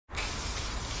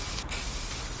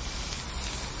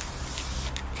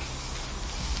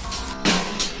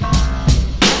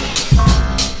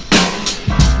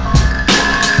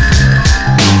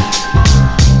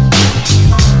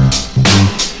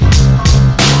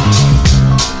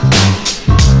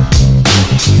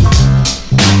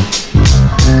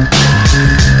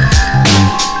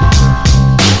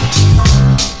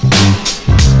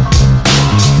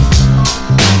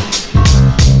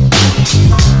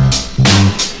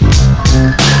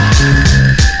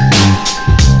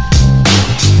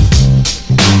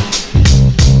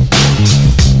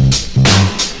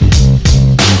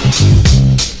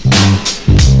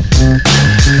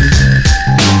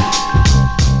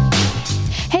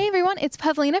it's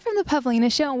Pavlina from the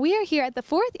Pavlina Show, and we are here at the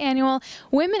 4th annual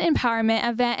Women Empowerment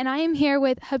event, and I am here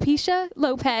with HIPATIA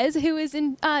Lopez, who is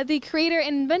the creator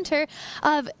and inventor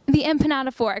of the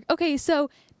Empanada Fork. Okay, so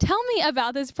tell me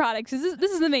about this product, because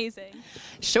this is amazing.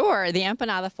 Sure. The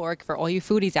Empanada Fork, for all you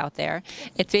foodies out there,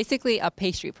 it's basically a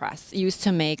pastry press used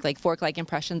to make like fork-like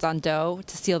impressions on dough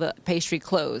to seal the pastry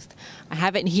closed. I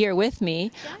have it here with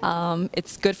me.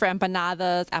 It's good for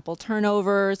empanadas, apple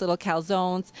turnovers, little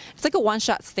calzones. It's like a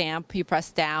one-shot stamp. You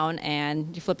press down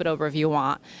and you flip it over if you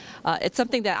want. It's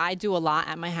something that I do a lot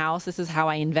at my house. This is how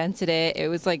I invented it. It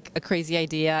was like a crazy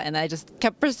idea, and I just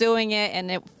kept pursuing it, and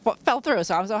it fell through,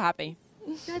 so I'm so happy.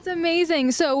 That's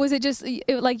amazing. So was it just,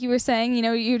 like you were saying, you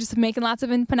know, you were just making lots of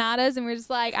empanadas and we're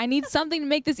just like, I need something to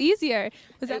make this easier.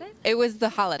 Was that it? It was the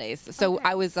holidays. So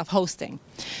I was hosting.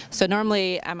 So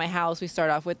normally at my house, we start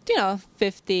off with,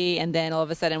 50, and then all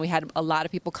of a sudden we had a lot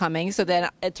of people coming. So then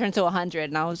it turned to 100,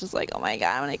 and I was just like, oh my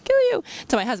God, I'm going to kill you.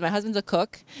 To my husband. My husband's a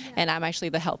cook, and I'm actually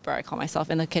the helper, I call myself,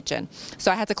 in the kitchen.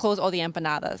 So I had to close all the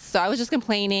empanadas. So I was just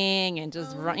complaining and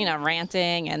just,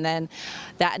 ranting. And then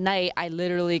that night, I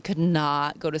literally could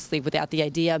not go to sleep without the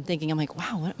idea. I'm like,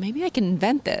 wow, maybe I can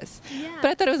invent this. Yeah.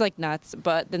 But I thought it was like nuts.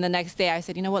 But then the next day I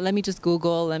said, you know what, let me just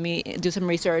Google, let me do some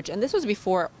research. And this was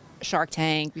before Shark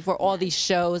Tank, before all these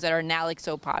shows that are now like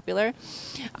so popular.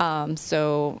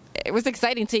 So it was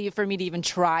exciting for me to even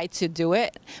try to do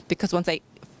it, because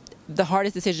the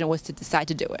hardest decision was to decide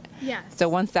to do it. Yes. So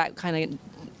once that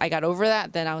I got over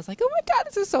that, then I was like, oh my God,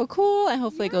 this is so cool, and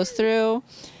hopefully it goes through.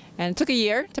 And it took a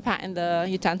year to patent the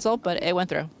utensil, but it went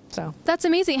through. So that's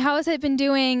amazing. How has it been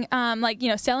doing,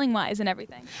 selling wise and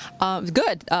everything?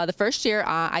 Good. The first year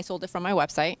I sold it from my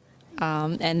website.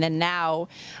 And then now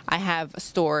I have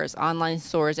stores, online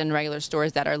stores and regular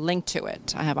stores that are linked to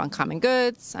it. I have Uncommon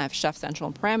Goods, I have Chef Central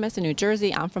and Paramus in New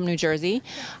Jersey. I'm from New Jersey.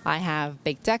 I have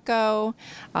Baked Deco.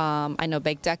 I know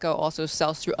Baked Deco also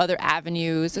sells through other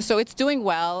avenues. So it's doing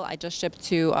well. I just shipped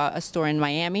to a store in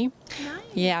Miami. Nice.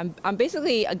 Yeah, I'm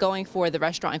basically going for the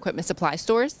restaurant equipment supply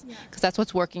stores, because that's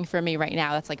what's working for me right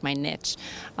now. That's like my niche.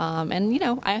 And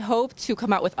I hope to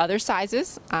come out with other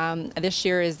sizes. This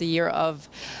year is the year of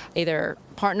either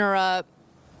partner up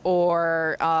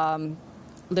or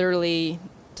literally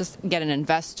just get an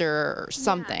investor or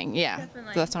something. Yeah, so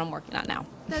that's what I'm working on now.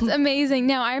 That's amazing.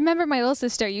 Now, I remember my little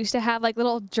sister used to have like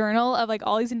little journal of like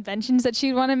all these inventions that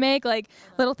she'd want to make, like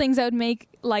little things that would make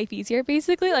life easier,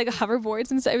 basically, like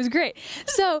hoverboards and stuff. It was great.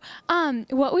 So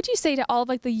what would you say to all of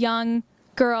like the young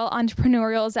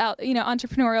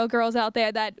entrepreneurial girls out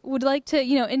there that would like to,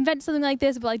 invent something like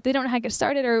this, but like they don't know how to get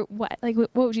started, or what? Like,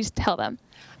 what would you tell them?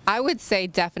 I would say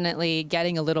definitely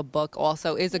getting a little book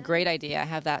also is a great idea. I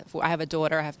have a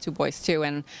daughter, I have 2 boys too,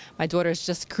 and my daughter is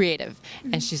just creative.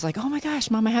 And she's like, oh my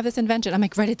gosh, Mom, I have this invention. I'm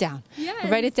like, write it down.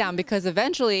 Yes. Write it down, because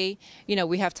eventually,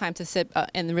 we have time to sit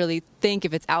and really think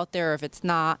if it's out there or if it's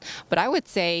not. But I would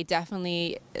say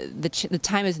definitely the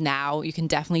time is now. You can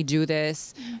definitely do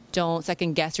this. Don't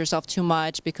second guess yourself too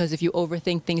much, because if you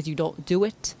overthink things, you don't do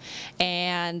it.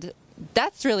 And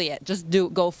that's really it. Just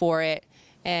go for it.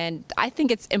 And I think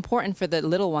it's important for the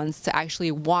little ones to actually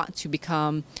want to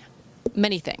become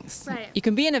many things. Right. You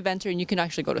can be an inventor, and you can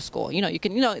actually go to school. You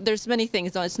can, there's many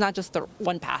things. It's not just the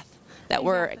one path that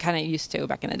we're kind of used to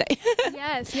back in the day.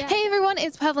 Yes. Hey everyone,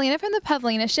 it's Pavlina from the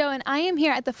Pavlina Show, and I am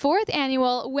here at the 4th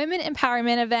annual Women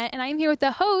Empowerment event, and I am here with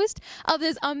the host of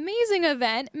this amazing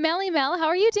event, MelimeL. How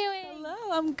are you doing? Hello,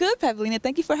 I'm good, Pavlina.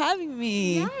 Thank you for having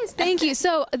me. Yes, thank you.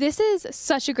 So this is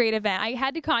such a great event. I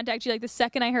had to contact you like the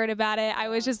second I heard about it. I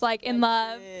was just like in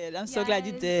love. I'm so glad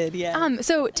you did. Yeah.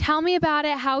 So tell me about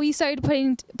it, how you started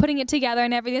putting it together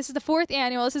and everything. This is the 4th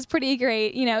annual. This is pretty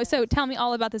great, So tell me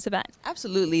all about this event.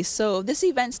 Absolutely. So this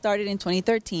event started in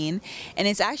 2013, and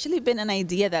it's actually been an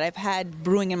idea that I've had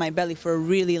brewing in my belly for a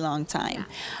really long time.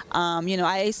 Yeah.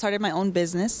 I started my own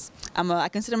business. I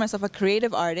consider myself a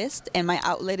creative artist, and my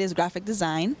outlet is graphic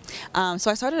design. So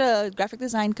I started a graphic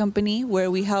design company where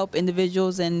we help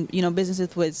individuals and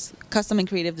businesses with custom and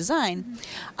creative design.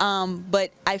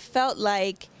 But I felt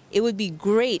like it would be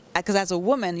great, because as a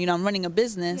woman, I'm running a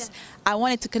business. Yes. I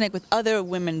wanted to connect with other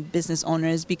women business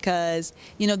owners, because,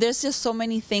 there's just so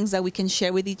many things that we can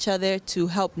share with each other to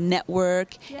help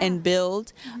network and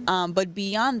build. But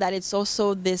beyond that, it's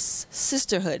also this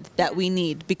sisterhood that we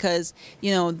need, because,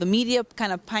 the media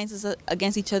kind of pines us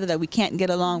against each other, that we can't get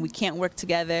along, we can't work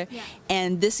together. Yeah.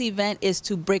 And this event is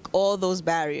to break all those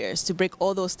barriers, to break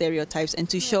all those stereotypes, and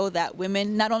to show that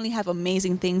women not only have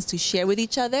amazing things to share with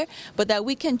each other, but that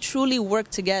we can truly work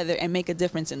together and make a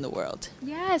difference in the world.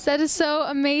 Yes, that is so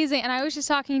amazing. And I was just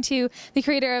talking to the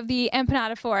creator of the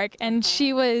Empanada Fork, and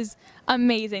she was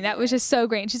amazing. That was just so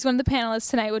great. And she's one of the panelists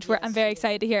tonight, which I'm very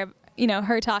excited to hear, you know,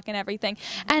 her talk and everything.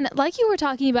 And like you were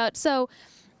talking about, so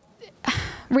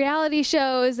reality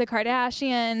shows, the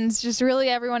Kardashians, just really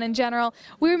everyone in general,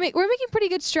 we're making pretty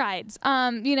good strides,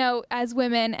 you know, as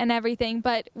women and everything.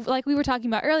 But like we were talking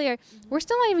about earlier, we're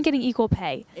still not even getting equal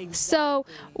pay. Exactly. So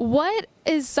what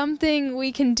is something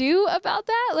we can do about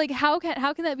that? Like how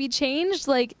can that be changed?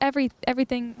 Like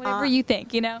everything, whatever you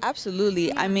think, you know? Absolutely.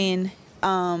 Yeah. I mean,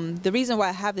 the reason why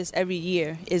I have this every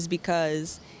year is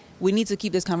because we need to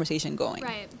keep this conversation going.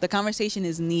 Right. The conversation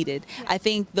is needed. Yeah. I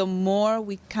think the more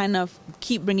we kind of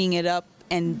keep bringing it up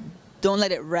and don't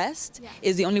let it rest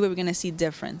is the only way we're going to see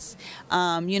difference.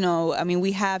 You know, I mean,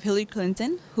 we have Hillary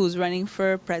Clinton, who's running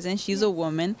for president. She's a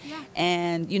woman. Yeah.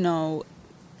 And, you know,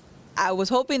 I was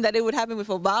hoping that it would happen with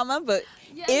Obama, but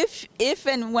if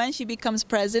and when she becomes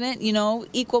president, you know,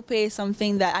 equal pay is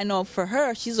something that I know for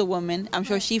her, she's a woman. I'm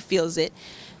sure she feels it.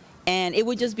 And it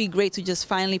would just be great to just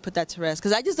finally put that to rest.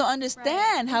 Because I just don't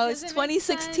understand how it's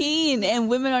 2016 and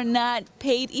women are not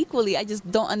paid equally. I just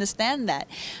don't understand that.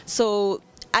 So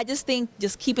I just think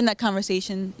just keeping that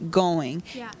conversation going,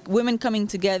 women coming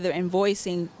together and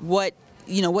voicing what,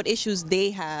 you know, what issues they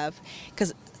have.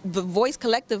 Because the voice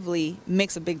collectively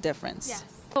makes a big difference. Yes.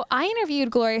 So I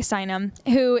interviewed Gloria Steinem,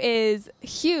 who is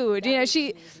huge. You know,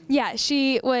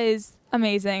 she was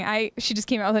amazing. She just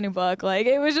came out with a new book. Like,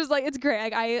 it was just like, it's great.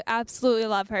 Like, I absolutely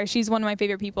love her. She's one of my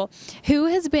favorite people. Who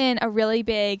has been a really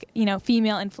big, you know,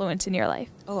 female influence in your life?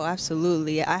 Oh,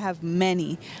 absolutely. I have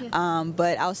many.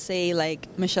 But I'll say like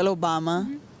Michelle Obama.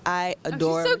 Mm-hmm. I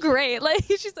adore. She's so great. Like,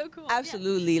 she's so cool.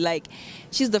 Absolutely. Yeah. Like,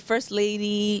 she's the first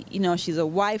lady, you know, she's a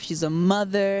wife, she's a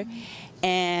mother,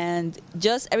 and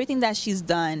just everything that she's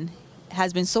done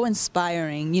has been so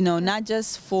inspiring, you know, not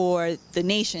just for the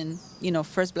nation, you know,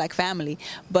 first black family,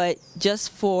 but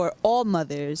just for all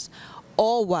mothers,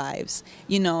 all wives.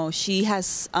 You know, she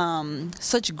has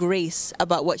such grace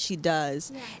about what she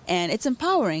does, and it's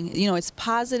empowering. You know, it's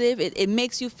positive. It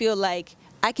makes you feel like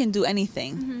I can do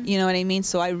anything. You know what I mean?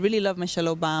 So I really love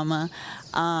Michelle Obama.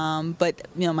 But,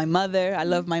 you know, my mother, I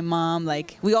love my mom.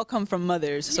 Like, we all come from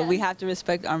mothers, so we have to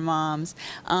respect our moms.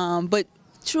 But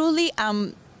truly,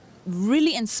 I'm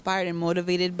really inspired and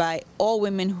motivated by all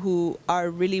women who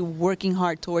are really working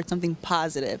hard towards something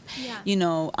positive. You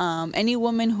know, any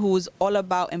woman who's all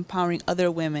about empowering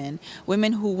other women,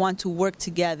 women who want to work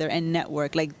together and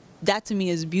network, like, that to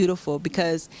me is beautiful,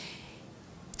 because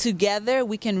together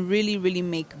we can really, really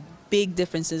make big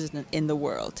differences in the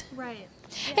world. Right.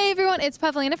 Hey everyone, it's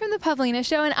Pavlina from the Pavlina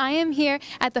Show, and I am here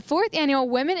at the 4th Annual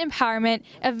Women Empowerment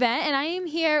event, and I am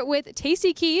here with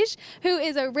Tasty Keish, who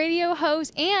is a radio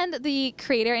host and the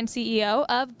creator and CEO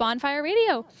of BondFire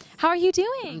Radio. How are you doing?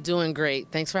 I'm doing great.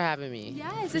 Thanks for having me.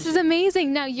 Yes, this is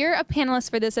amazing. Now, you're a panelist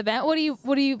for this event. What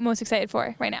are you most excited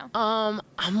for right now?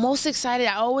 I'm most excited.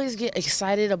 I always get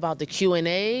excited about the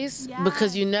Q&As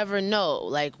because you never know.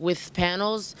 Like, with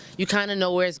panels, you kind of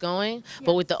know where it's going,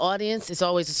 but with the audience, it's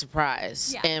always a surprise.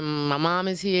 And my mom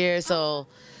is here, so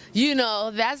you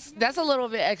know that's a little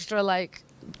bit extra, like,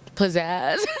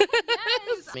 pizzazz.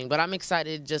 Yes. But I'm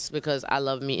excited just because I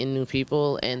love meeting new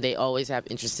people, and they always have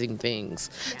interesting things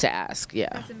to ask.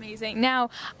 That's amazing. Now,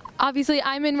 obviously,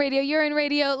 I'm in radio, you're in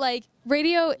radio. Like,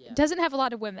 radio doesn't have a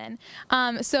lot of women.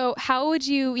 So how would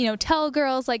you tell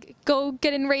girls, like, go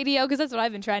get in radio? Because that's what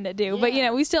I've been trying to do. But, you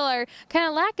know, we still are kind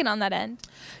of lacking on that end.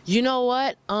 You know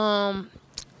what?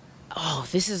 Oh,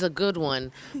 this is a good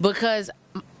one, because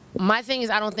my thing is,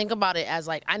 I don't think about it as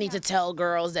like I need to tell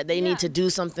girls that they need to do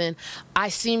something. I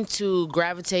seem to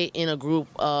gravitate in a group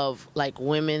of like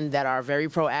women that are very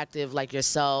proactive, like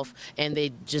yourself, and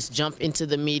they just jump into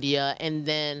the media. And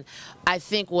then I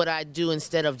think what I do,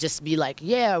 instead of just be like,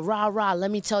 yeah, rah, rah,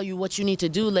 let me tell you what you need to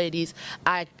do, ladies,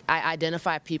 I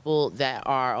identify people that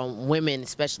are women,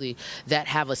 especially, that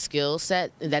have a skill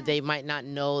set that they might not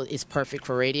know is perfect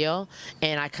for radio.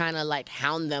 And I kind of like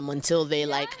hound them until they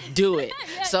like do it.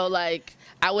 So like,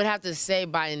 I would have to say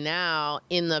by now,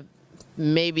 in the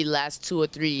maybe last 2 or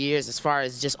 3 years, as far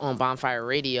as just on BondFire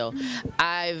Radio,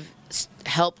 I've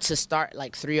helped to start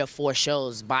like 3 or 4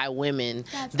 shows by women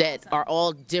that are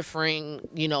all differing,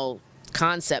 you know,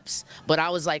 concepts. But I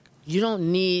was like,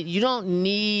 don't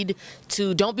be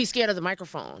scared of the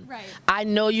microphone. Right. I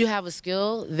know you have a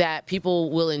skill that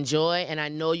people will enjoy, and I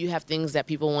know you have things that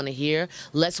people want to hear.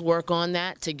 Let's work on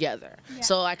that together.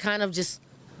 So I kind of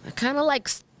like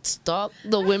stalk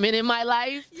the women in my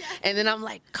life, and then I'm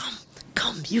like,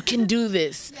 come, you can do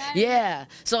this.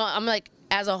 So I'm like,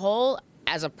 as a whole,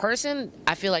 as a person,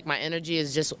 I feel like my energy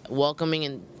is just welcoming,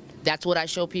 and that's what I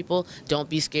show people. Don't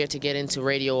be scared to get into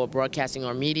radio or broadcasting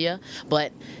or media.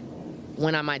 But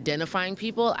when I'm identifying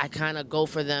people, I kind of go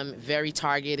for them very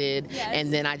targeted,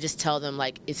 and then I just tell them,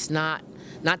 like, it's not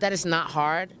that it's not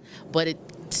hard, but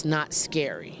it's not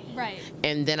scary. Right.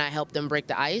 And then I help them break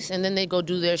the ice, and then they go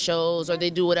do their shows, or they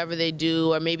do whatever they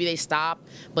do, or maybe they stop,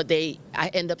 but I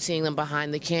end up seeing them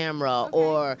behind the camera,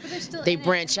 or they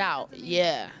branch out.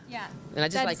 Yeah. Yeah. And I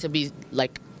just like to be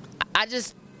like,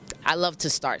 I love to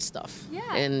start stuff.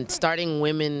 Yeah. And starting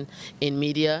women in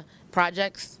media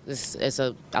projects,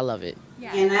 I love it.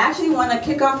 Yeah. And I actually want to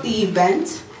kick off the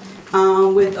event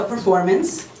with a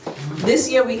performance.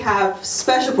 This year we have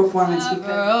special performance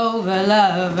because over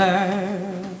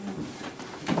lover.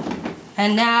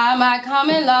 And now my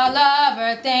common law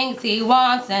lover thinks he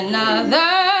wants another.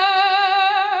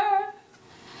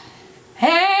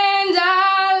 And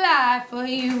I lie for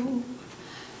you.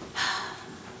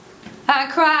 I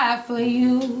cry for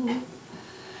you.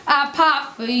 I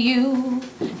pop for you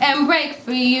and break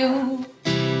for you.